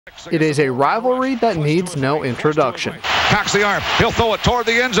It is a rivalry that needs no introduction. Cocks the arm. He'll throw it toward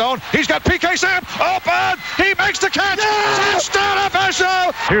the end zone. He's got PK Sam open. He makes the catch. Touchdown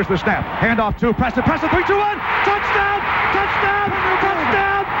FSU. Here's the snap. Handoff to Preston. Preston 3-2-1. Touchdown. Touchdown.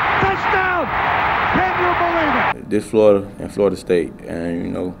 Touchdown. Touchdown. Can you believe it? This Florida and Florida State, and you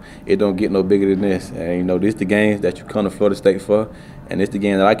know, it don't get no bigger than this. And you know, this the games that you come to Florida State for, and it's the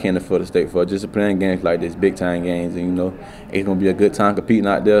game that I came to Florida State for. Just playing games like this, big time games, and you know, it's gonna be a good time competing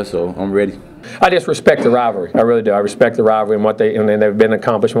out there. So I'm ready. I just respect the rivalry. I really do. I respect the rivalry and what they've been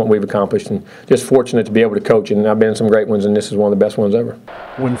accomplished, what we've accomplished, and just fortunate to be able to coach. And I've been in some great ones, and this is one of the best ones ever.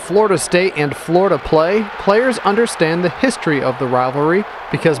 When Florida State and Florida play, players understand the history of the rivalry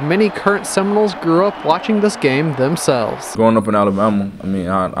because many current Seminoles grew up watching this game themselves. Growing up in Alabama, I mean,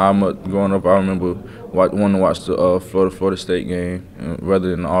 growing up, I remember wanting to watch the Florida State game rather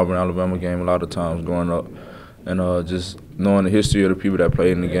than the Auburn Alabama game a lot of times growing up. And just knowing the history of the people that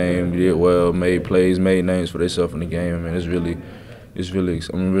played in the game, did well, made plays, made names for themselves in the game. I mean,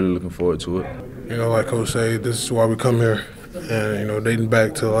 I'm really looking forward to it. You know, like Coach said, this is why we come here. And, you know, dating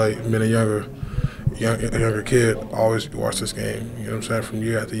back to, like, being a younger kid, always watch this game, you know what I'm saying, from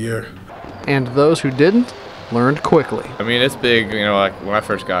year after year. And those who didn't learned quickly. I mean, it's big, you know, like when I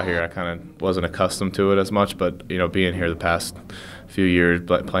first got here, I kind of wasn't accustomed to it as much, but, you know, being here the past few years,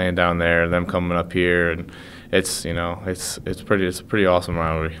 playing down there, them coming up here, and it's, you know, it's a pretty awesome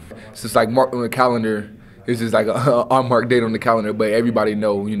rivalry. It's just like marked on the calendar. It's just like an unmarked date on the calendar, but everybody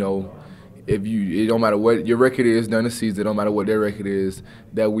know, you know, it don't matter what your record is during the season, it don't matter what their record is,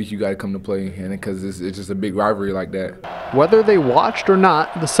 that week you got to come to play, and because it's just a big rivalry like that. Whether they watched or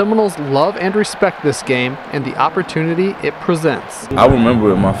not, the Seminoles love and respect this game and the opportunity it presents. I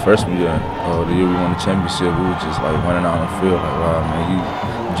remember in my freshman year, the year we won the championship, we were just like running out on the field, like, wow,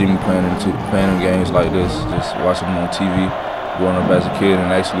 man, Jimmy playing in games like this, just watching them on TV, growing up as a kid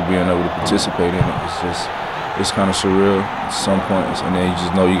and actually being able to participate in it. It's kind of surreal at some points, and then you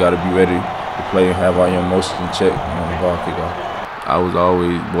just know you got to be ready to play and have all your emotions in check on the ball kickoff. I was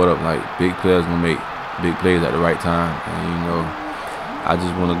always brought up like big players gonna make big plays at the right time, and you know, I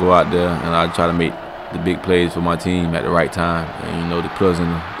just want to go out there and I try to make the big plays for my team at the right time, and you know, to put us in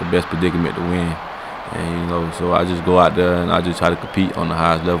the best predicament to win. And you know, so I just go out there and I just try to compete on the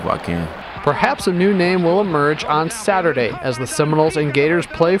highest level I can. Perhaps a new name will emerge on Saturday as the Seminoles and Gators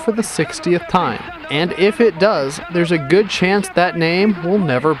play for the 60th time. And if it does, there's a good chance that name will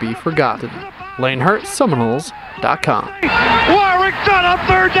never be forgotten. Lane Hurt, Seminoles.com. Warwick done on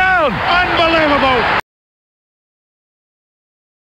third down. Unbelievable.